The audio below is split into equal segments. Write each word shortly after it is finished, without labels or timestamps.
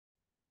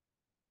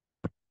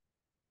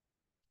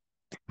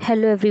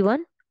Hello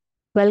everyone,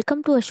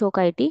 welcome to Ashok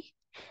IT.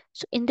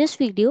 So in this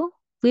video,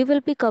 we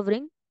will be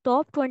covering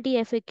top 20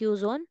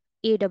 FAQs on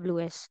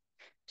AWS.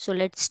 So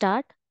let's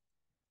start.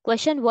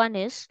 Question 1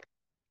 is,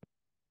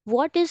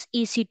 what is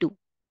EC2?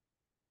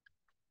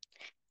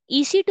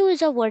 EC2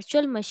 is a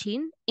virtual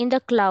machine in the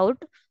cloud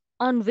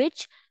on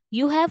which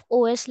you have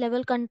OS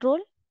level control.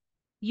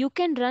 You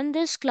can run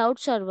this cloud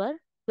server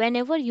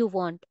whenever you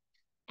want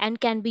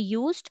and can be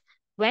used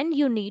when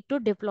you need to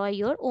deploy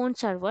your own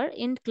server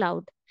in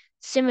cloud,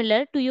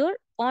 similar to your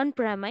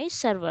on-premise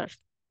server.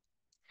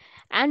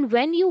 And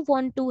when you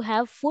want to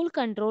have full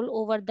control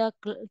over the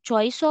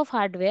choice of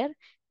hardware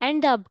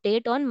and the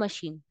update on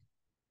machine.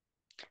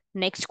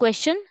 Next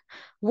question,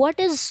 what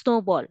is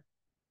Snowball?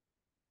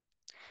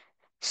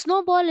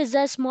 Snowball is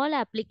a small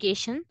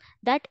application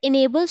that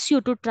enables you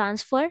to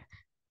transfer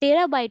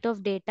terabyte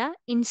of data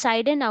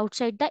inside and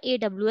outside the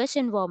AWS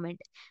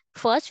environment.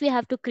 First we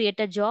have to create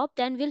a job,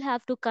 then we'll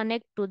have to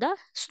connect to the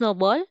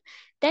Snowball,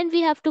 then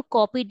we have to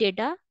copy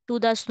data to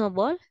the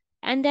Snowball,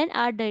 and then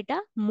our data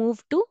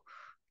move to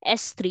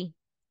S3.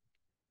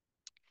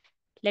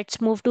 Let's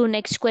move to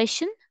next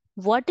question.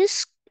 What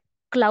is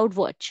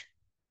CloudWatch?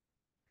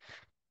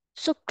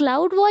 So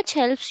CloudWatch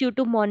helps you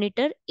to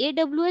monitor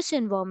AWS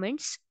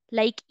environments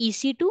like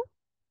EC2,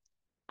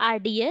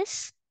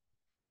 RDS,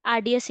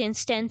 RDS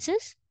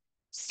instances,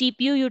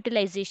 CPU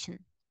utilization.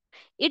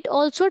 It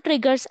also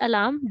triggers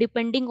alarm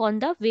depending on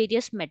the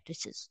various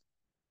matrices.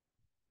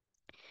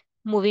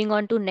 Moving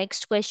on to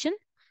next question.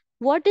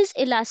 What is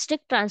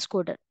Elastic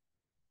Transcoder?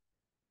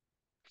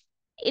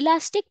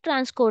 Elastic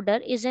Transcoder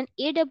is an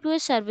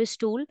AWS service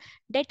tool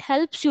that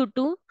helps you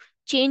to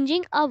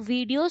changing a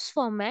video's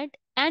format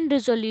and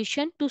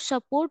resolution to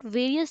support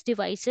various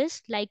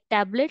devices like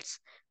tablets,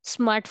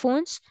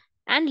 smartphones,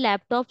 and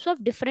laptops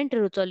of different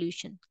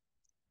resolution.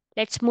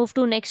 Let's move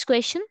to next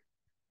question.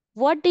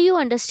 What do you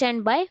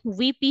understand by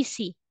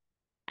VPC?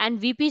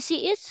 And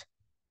VPC is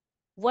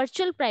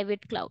Virtual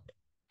Private Cloud.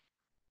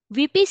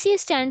 VPC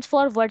stands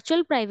for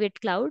Virtual Private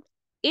Cloud.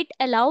 It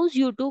allows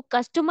you to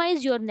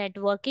customize your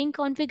networking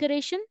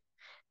configuration.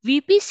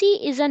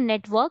 VPC is a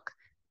network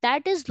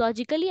that is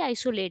logically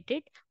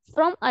isolated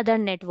from other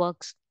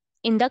networks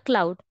in the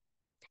cloud.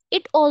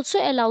 It also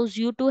allows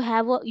you to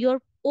have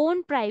your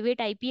own private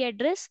IP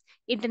address,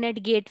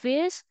 internet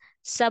gateways,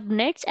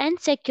 subnets, and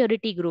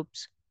security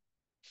groups.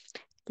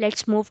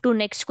 Let's move to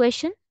next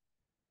question.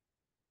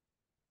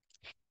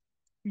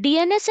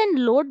 DNS and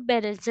load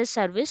balancer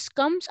service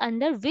comes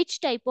under which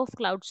type of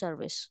cloud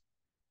service?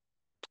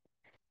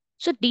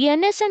 So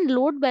DNS and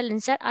load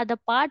balancer are the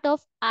part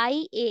of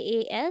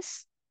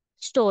IaaS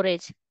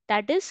storage,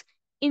 that is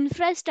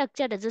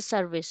infrastructure as a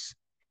service.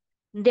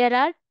 There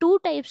are two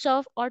types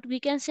of, or we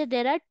can say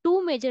there are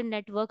two major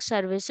network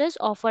services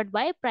offered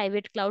by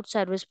private cloud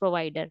service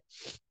provider.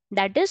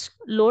 That is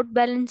load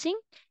balancing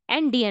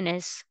and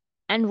DNS.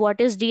 And what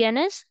is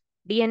DNS?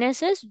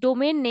 DNS is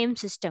domain name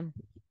system.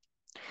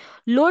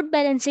 Load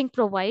balancing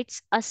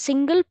provides a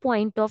single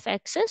point of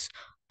access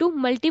to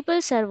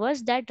multiple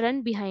servers that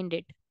run behind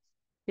it.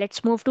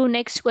 Let's move to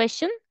next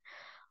question.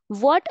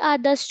 What are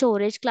the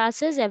storage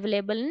classes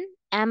available in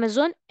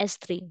Amazon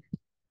S3?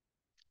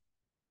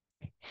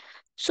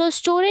 So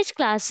storage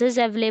classes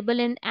available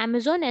in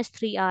Amazon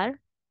S3 are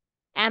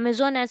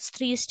Amazon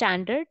S3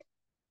 Standard,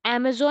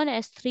 Amazon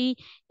S3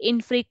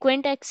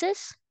 Infrequent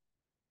Access,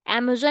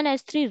 Amazon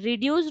S3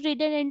 Reduced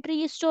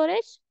Redundancy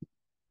Storage,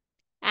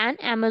 and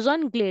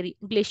Amazon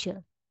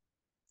Glacier.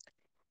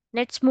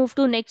 Let's move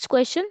to next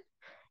question.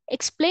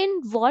 Explain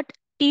what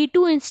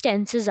T2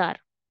 instances are.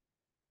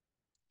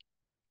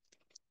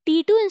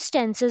 T2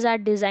 instances are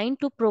designed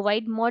to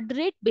provide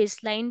moderate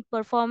baseline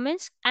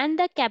performance and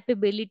the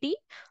capability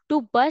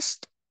to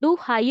burst to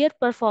higher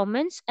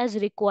performance as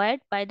required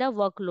by the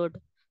workload.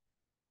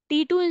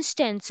 T2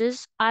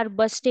 instances are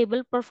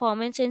bustable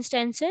performance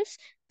instances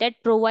that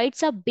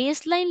provides a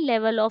baseline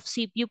level of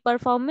CPU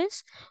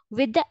performance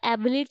with the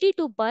ability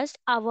to burst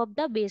above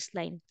the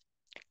baseline.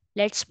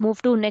 Let's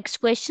move to next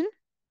question.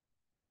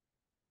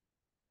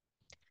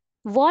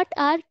 What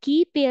are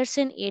key pairs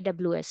in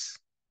AWS?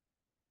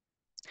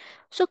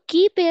 So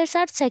key pairs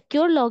are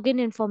secure login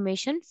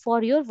information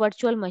for your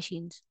virtual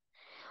machines.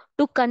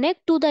 To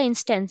connect to the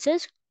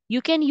instances,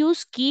 you can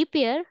use key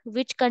pair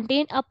which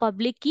contain a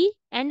public key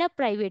and a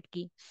private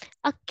key.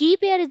 A key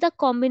pair is the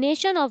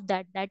combination of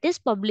that is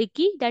public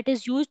key that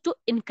is used to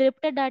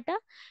encrypt the data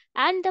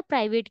and the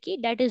private key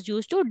that is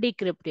used to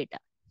decrypt data.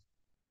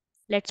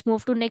 Let's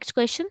move to next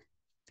question.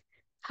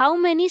 How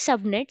many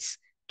subnets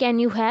can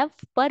you have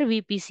per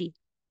VPC?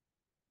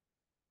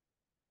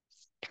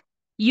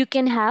 You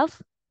can have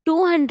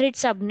 200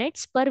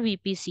 subnets per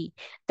VPC.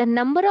 The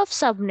number of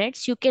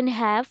subnets you can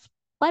have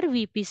per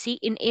VPC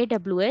in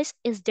AWS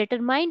is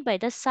determined by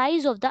the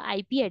size of the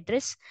IP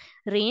address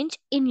range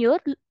in your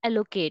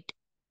allocate,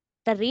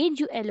 the range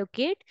you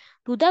allocate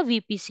to the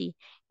VPC,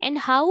 and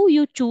how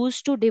you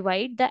choose to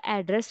divide the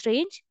address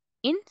range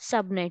in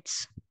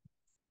subnets.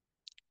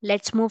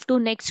 Let's move to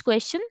next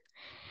question.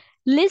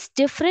 List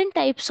different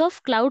types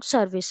of cloud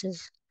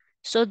services.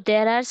 So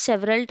there are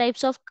several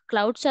types of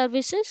cloud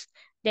services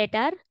that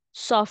are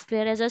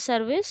software as a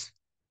service,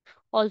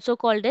 also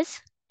called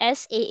as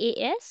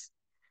SaaS,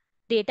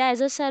 data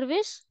as a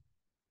service,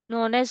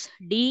 known as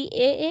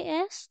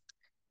DaaS,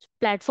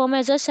 platform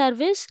as a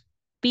service,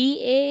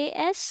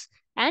 PaaS,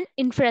 and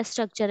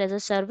infrastructure as a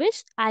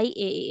service,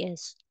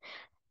 IaaS.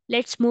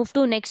 Let's move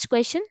to next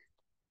question.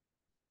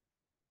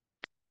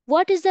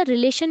 What is the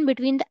relation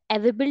between the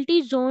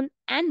availability zone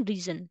and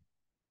region?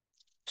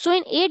 So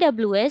in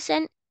AWS,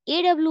 an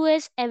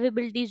AWS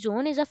availability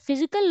zone is a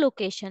physical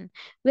location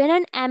where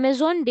an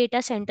Amazon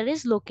data center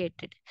is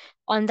located.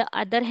 On the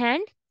other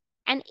hand,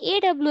 an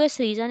AWS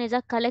region is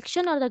a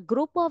collection or the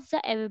group of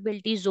the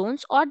availability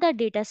zones or the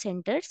data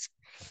centers.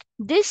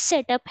 This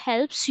setup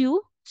helps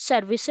you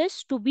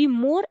services to be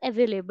more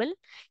available,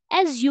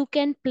 as you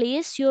can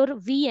place your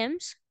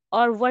VMs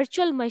or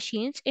virtual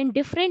machines in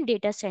different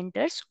data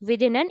centers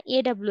within an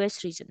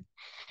AWS region.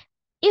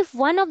 If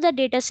one of the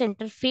data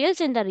center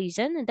fails in the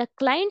region, the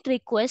client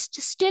request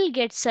still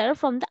gets served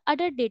from the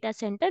other data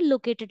center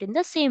located in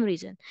the same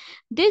region.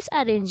 This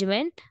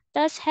arrangement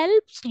thus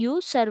helps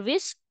you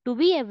service to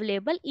be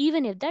available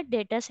even if the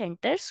data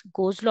centers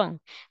goes long.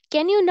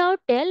 Can you now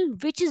tell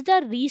which is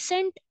the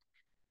recent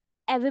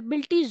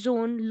availability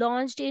zone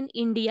launched in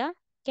India?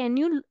 Can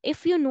you,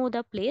 if you know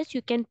the place,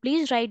 you can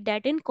please write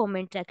that in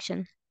comment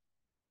section.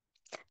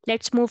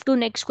 Let's move to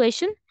next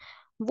question.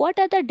 What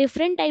are the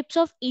different types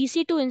of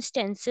EC2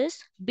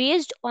 instances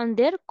based on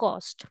their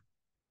cost?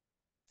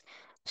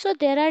 So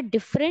there are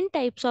different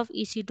types of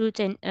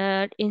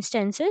EC2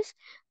 instances.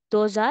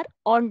 Those are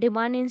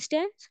on-demand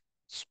instance,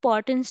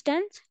 spot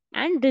instance,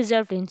 and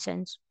reserved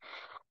instance.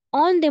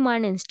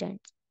 On-demand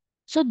instance.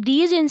 So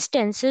these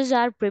instances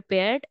are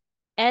prepared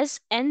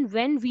as and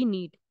when we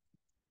need.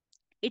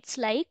 It's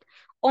like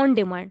on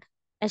demand,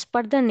 as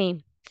per the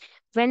name.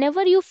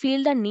 Whenever you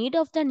feel the need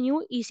of the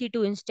new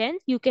EC2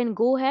 instance, you can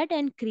go ahead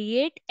and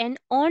create an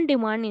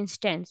on-demand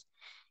instance.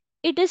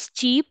 It is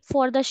cheap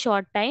for the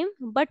short time,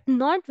 but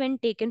not when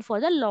taken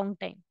for the long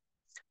time.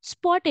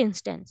 Spot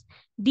instance.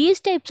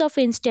 These types of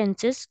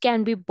instances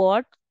can be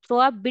bought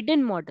through a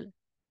bid-in model.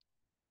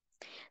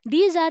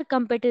 These are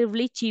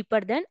comparatively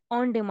cheaper than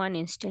on-demand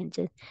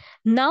instances.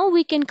 Now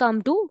we can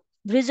come to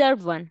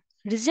reserved one.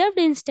 Reserved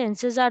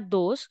instances are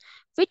those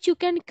which you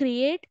can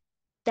create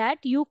that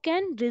you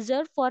can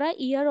reserve for a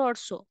year or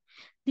so.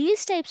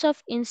 These types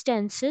of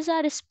instances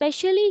are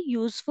especially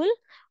useful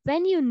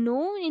when you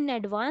know in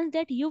advance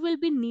that you will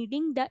be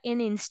needing an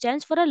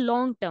instance for a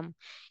long term.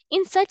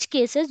 In such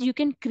cases, you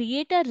can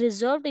create a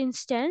reserved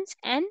instance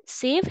and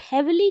save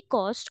heavily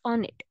cost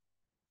on it.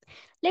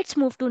 Let's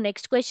move to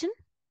next question.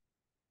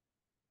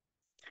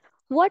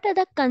 What are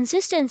the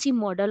consistency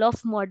model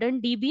of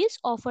modern DBs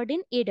offered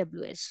in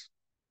AWS?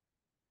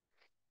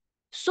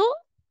 So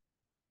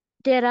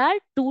there are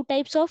two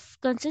types of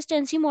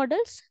consistency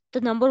models.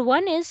 The number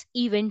one is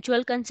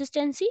eventual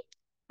consistency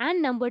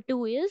and number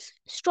two is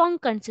strong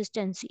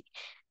consistency.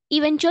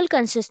 Eventual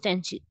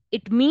consistency.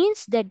 It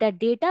means that the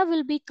data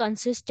will be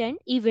consistent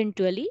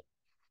eventually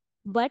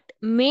but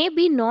may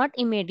be not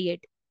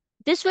immediate.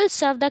 This will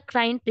serve the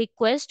client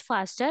request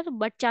faster,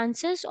 but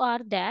chances are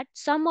that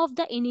some of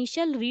the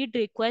initial read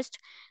requests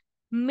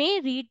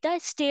may read the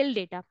stale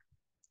data.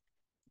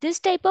 This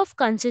type of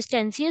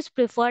consistency is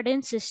preferred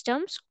in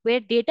systems where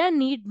data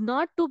need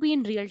not to be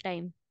in real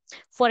time.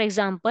 For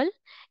example,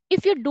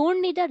 if you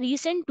don't need the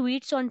recent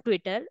tweets on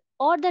Twitter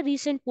or the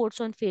recent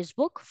posts on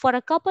Facebook for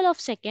a couple of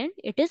seconds,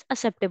 it is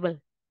acceptable.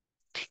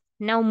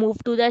 Now move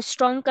to the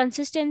strong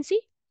consistency.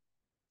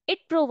 It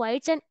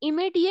provides an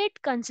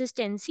immediate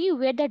consistency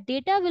where the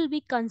data will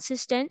be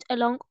consistent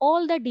along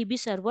all the DB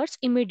servers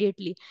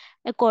immediately.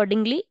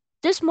 Accordingly,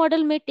 this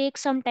model may take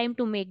some time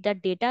to make the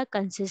data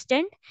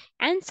consistent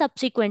and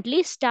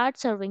subsequently start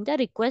serving the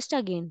request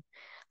again.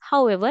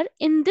 However,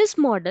 in this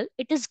model,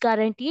 it is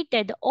guaranteed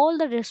that all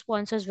the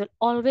responses will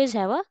always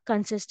have a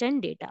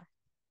consistent data.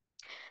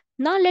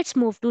 Now let's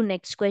move to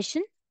next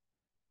question.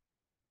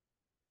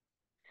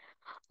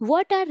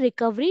 What are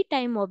recovery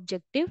time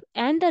objective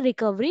and the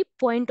recovery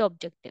point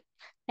objective?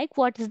 Like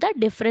what is the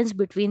difference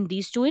between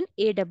these two in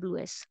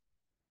AWS?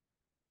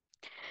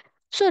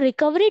 So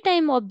recovery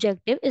time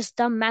objective is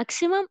the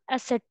maximum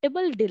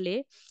acceptable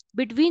delay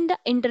between the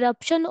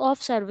interruption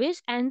of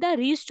service and the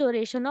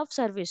restoration of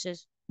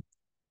services.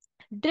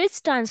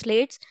 This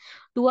translates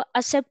to a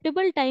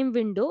acceptable time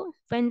window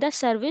when the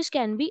service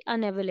can be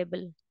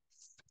unavailable.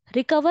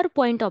 Recover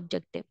point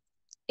objective.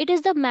 It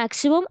is the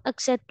maximum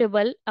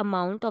acceptable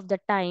amount of the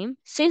time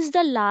since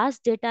the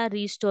last data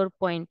restore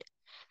point.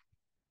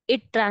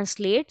 It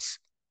translates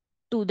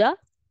to the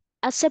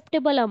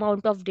acceptable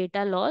amount of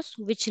data loss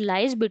which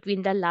lies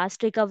between the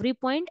last recovery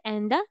point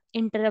and the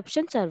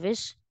interruption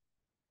service.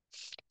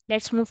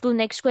 Let's move to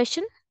next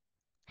question.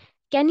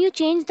 Can you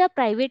change the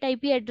private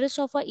IP address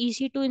of a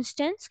EC2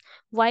 instance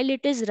while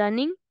it is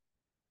running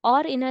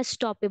or in a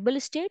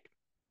stoppable state?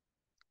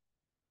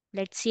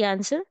 Let's see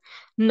answer.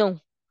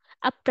 No.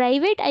 A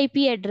private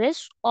IP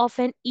address of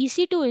an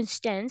EC2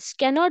 instance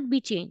cannot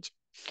be changed.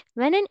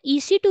 When an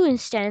EC2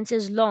 instance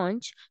is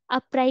launched,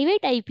 a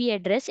private IP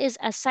address is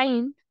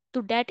assigned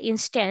to that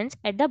instance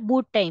at the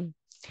boot time.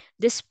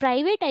 This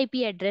private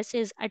IP address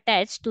is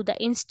attached to the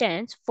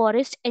instance for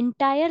its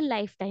entire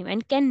lifetime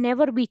and can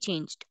never be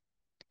changed.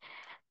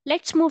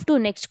 Let's move to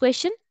next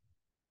question.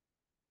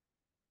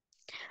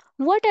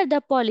 What are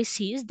the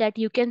policies that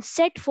you can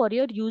set for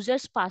your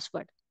user's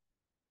password?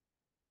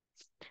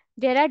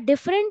 There are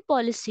different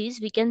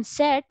policies we can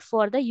set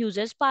for the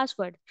user's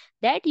password.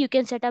 That you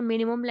can set a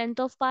minimum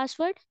length of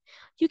password.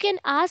 You can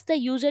ask the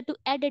user to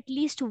add at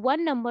least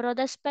one number or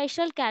the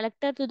special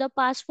character to the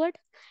password,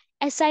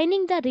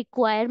 assigning the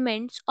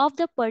requirements of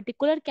the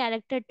particular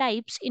character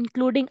types,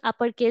 including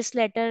uppercase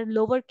letter,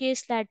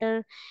 lowercase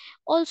letter,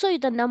 also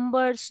the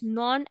numbers,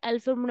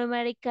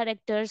 non-alphanumeric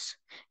characters.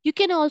 You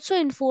can also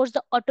enforce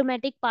the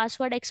automatic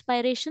password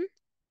expiration.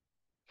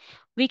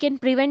 We can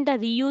prevent the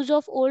reuse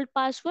of old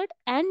password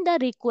and the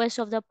request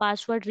of the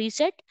password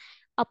reset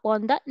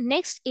upon the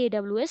next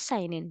AWS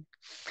sign-in.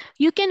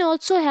 You can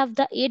also have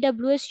the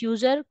AWS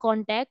user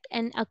contact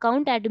an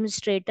account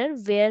administrator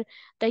where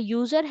the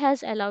user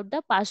has allowed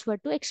the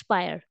password to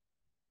expire.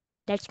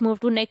 Let's move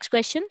to next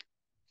question.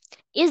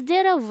 Is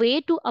there a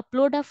way to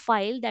upload a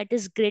file that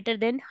is greater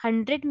than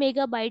 100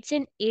 megabytes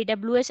in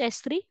AWS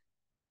S3?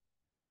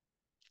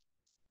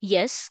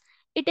 Yes,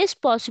 it is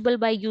possible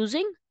by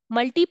using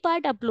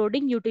multi-part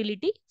uploading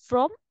utility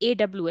from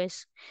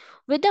AWS.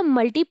 With the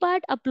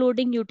multi-part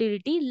uploading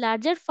utility,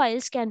 larger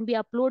files can be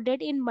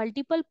uploaded in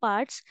multiple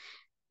parts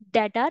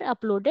that are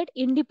uploaded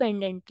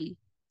independently.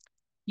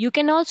 You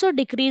can also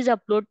decrease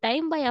upload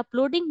time by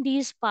uploading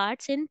these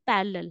parts in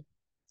parallel.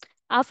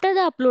 After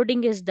the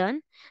uploading is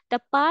done,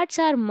 the parts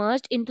are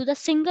merged into the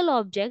single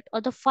object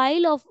or the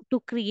file of to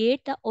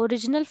create the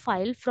original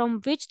file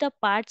from which the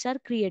parts are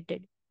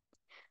created.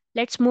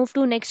 Let's move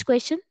to next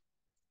question.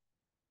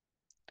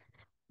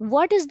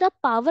 What is the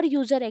power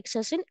user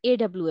access in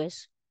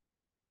AWS?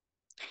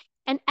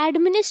 An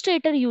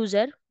administrator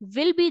user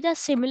will be the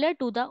similar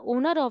to the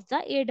owner of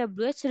the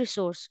AWS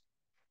resource.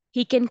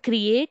 He can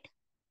create,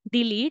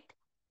 delete,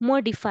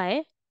 modify,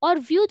 or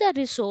view the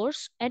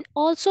resource and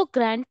also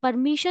grant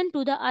permission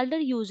to the other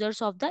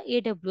users of the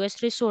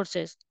AWS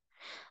resources.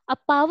 A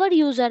power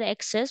user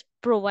access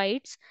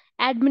provides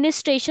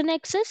administration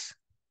access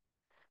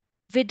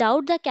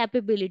without the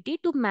capability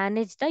to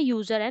manage the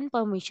user and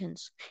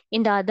permissions.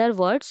 In the other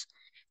words,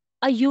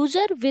 a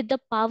user with the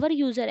power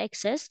user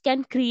access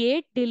can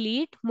create,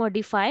 delete,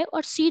 modify,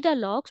 or see the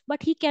logs,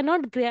 but he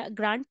cannot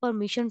grant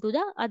permission to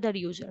the other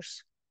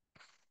users.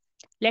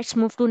 Let's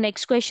move to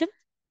next question.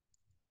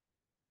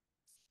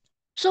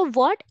 So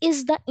what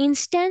is the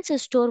instance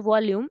store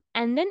volume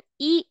and then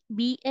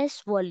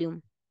EBS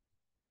volume?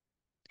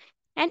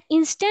 An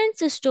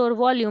instance store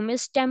volume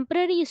is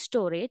temporary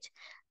storage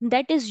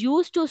that is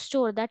used to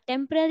store the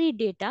temporary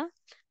data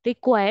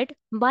required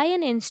by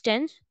an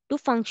instance to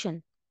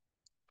function.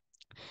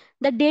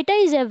 The data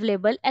is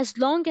available as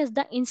long as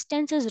the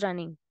instance is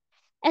running.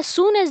 As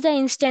soon as the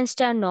instance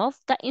turn off,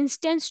 the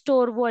instance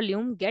store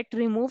volume get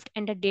removed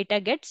and the data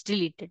gets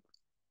deleted.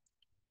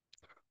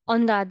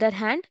 On the other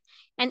hand,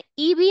 an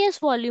EBS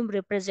volume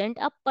represent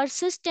a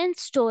persistent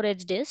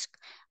storage disk.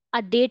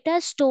 A data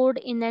stored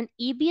in an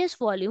EBS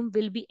volume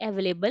will be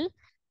available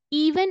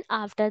even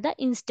after the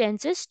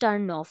instance is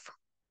turned off.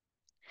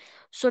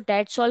 So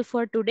that's all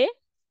for today.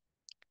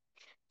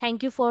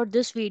 Thank you for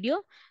this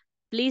video.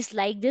 Please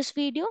like this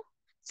video,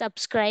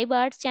 subscribe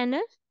our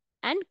channel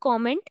and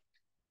comment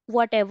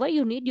whatever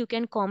you need. You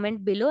can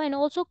comment below and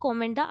also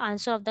comment the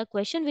answer of the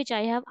question which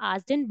I have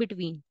asked in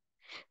between.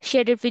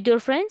 Share it with your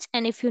friends,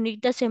 and if you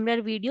need the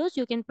similar videos,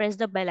 you can press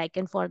the bell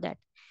icon for that.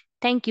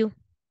 Thank you.